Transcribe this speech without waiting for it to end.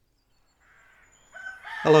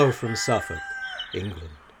Hello from Suffolk,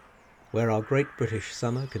 England, where our great British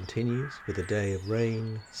summer continues with a day of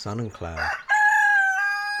rain, sun and cloud,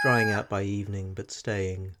 drying out by evening but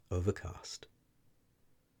staying overcast.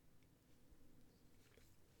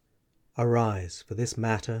 Arise, for this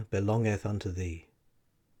matter belongeth unto thee.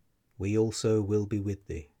 We also will be with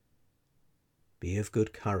thee. Be of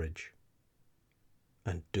good courage,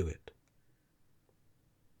 and do it.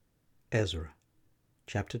 Ezra,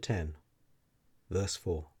 chapter 10, verse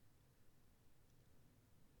 4.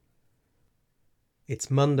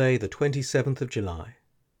 It's Monday the 27th of July,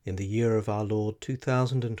 in the year of our Lord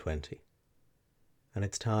 2020, and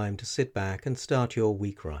it's time to sit back and start your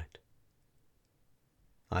week right.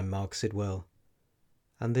 I'm Mark Sidwell,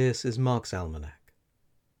 and this is Mark's Almanac,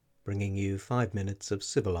 bringing you 5 minutes of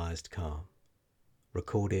civilized calm,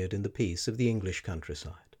 recorded in the peace of the English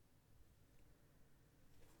countryside.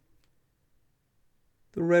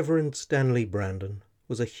 The Reverend Stanley Brandon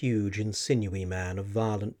was a huge and sinewy man of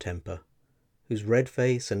violent temper, whose red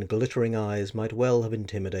face and glittering eyes might well have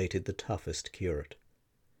intimidated the toughest curate.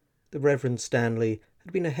 The Reverend Stanley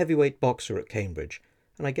had been a heavyweight boxer at Cambridge,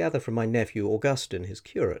 and I gather from my nephew Augustine, his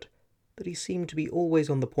curate, that he seemed to be always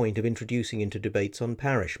on the point of introducing into debates on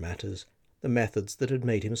parish matters the methods that had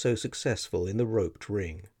made him so successful in the roped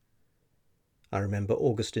ring. I remember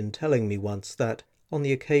Augustine telling me once that, on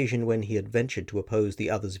the occasion when he had ventured to oppose the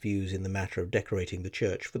other's views in the matter of decorating the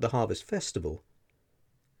church for the harvest festival,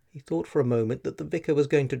 he thought for a moment that the vicar was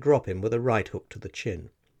going to drop him with a right hook to the chin.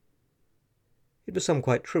 It was some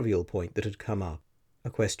quite trivial point that had come up, a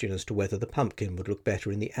question as to whether the pumpkin would look better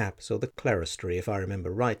in the apse or the clerestory, if I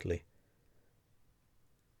remember rightly.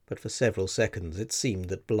 But for several seconds it seemed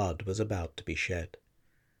that blood was about to be shed.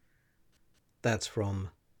 That's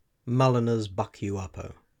from Mulliner's Buck You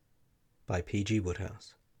Uppo by P.G.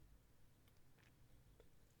 Wodehouse.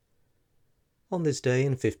 On this day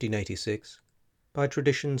in 1586, by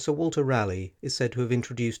tradition Sir Walter Raleigh is said to have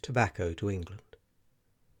introduced tobacco to England.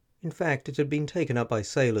 In fact, it had been taken up by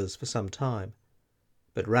sailors for some time,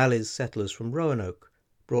 but Raleigh's settlers from Roanoke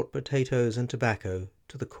brought potatoes and tobacco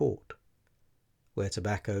to the court, where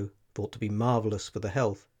tobacco, thought to be marvellous for the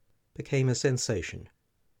health, became a sensation,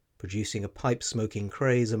 producing a pipe-smoking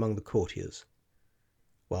craze among the courtiers,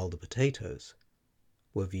 while the potatoes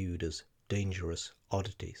were viewed as dangerous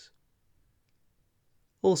oddities.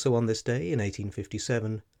 Also on this day in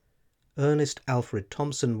 1857, Ernest Alfred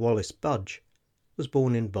Thompson Wallace Budge was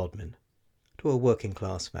born in Bodmin, to a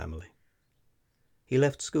working-class family. He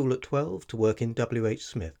left school at 12 to work in W. H.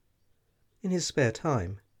 Smith. In his spare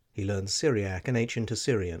time, he learned Syriac and ancient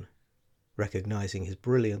Assyrian. Recognizing his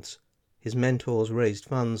brilliance, his mentors raised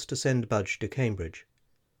funds to send Budge to Cambridge,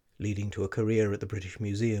 leading to a career at the British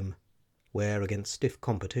Museum, where, against stiff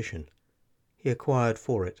competition, he acquired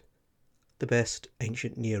for it the best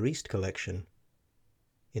ancient Near East collection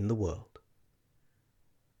in the world.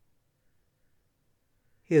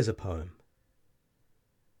 Here's a poem.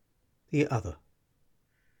 The Other,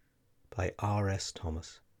 by R.S.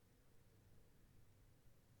 Thomas.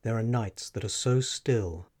 There are nights that are so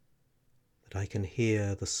still that I can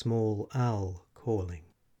hear the small owl calling,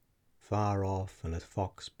 far off, and a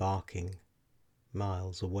fox barking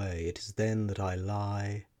miles away. It is then that I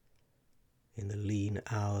lie in the lean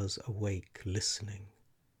hours awake, listening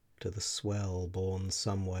to the swell born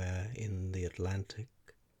somewhere in the Atlantic,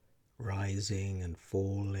 rising and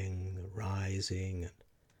falling, rising and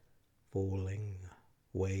falling,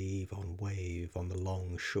 wave on the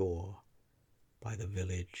long shore, by the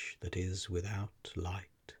village that is without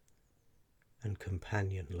light and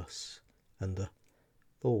companionless, and the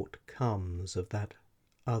thought comes of that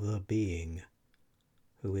other being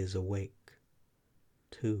who is awake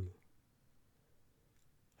too,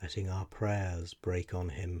 letting our prayers break on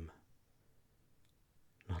him,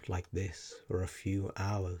 not like this for a few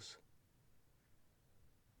hours,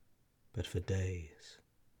 but for days,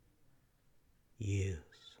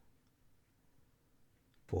 years,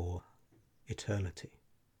 for eternity.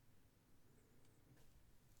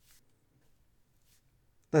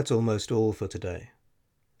 That's almost all for today.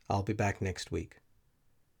 I'll be back next week.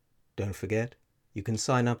 Don't forget, you can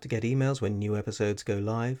sign up to get emails when new episodes go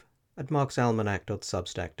live at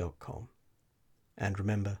marksalmanac.substack.com. And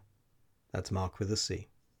remember, that's Mark with a C.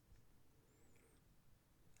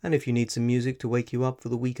 And if you need some music to wake you up for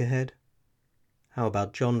the week ahead, how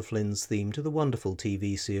about John Flynn's theme to the wonderful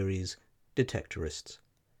TV series Detectorists,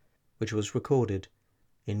 which was recorded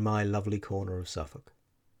in my lovely corner of Suffolk.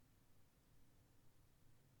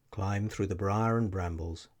 Climb through the briar and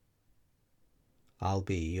brambles. I'll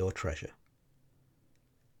be your treasure.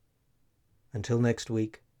 Until next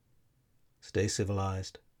week, stay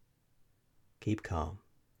civilized, keep calm.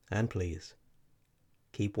 And please,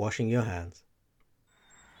 keep washing your hands.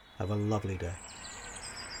 Have a lovely day.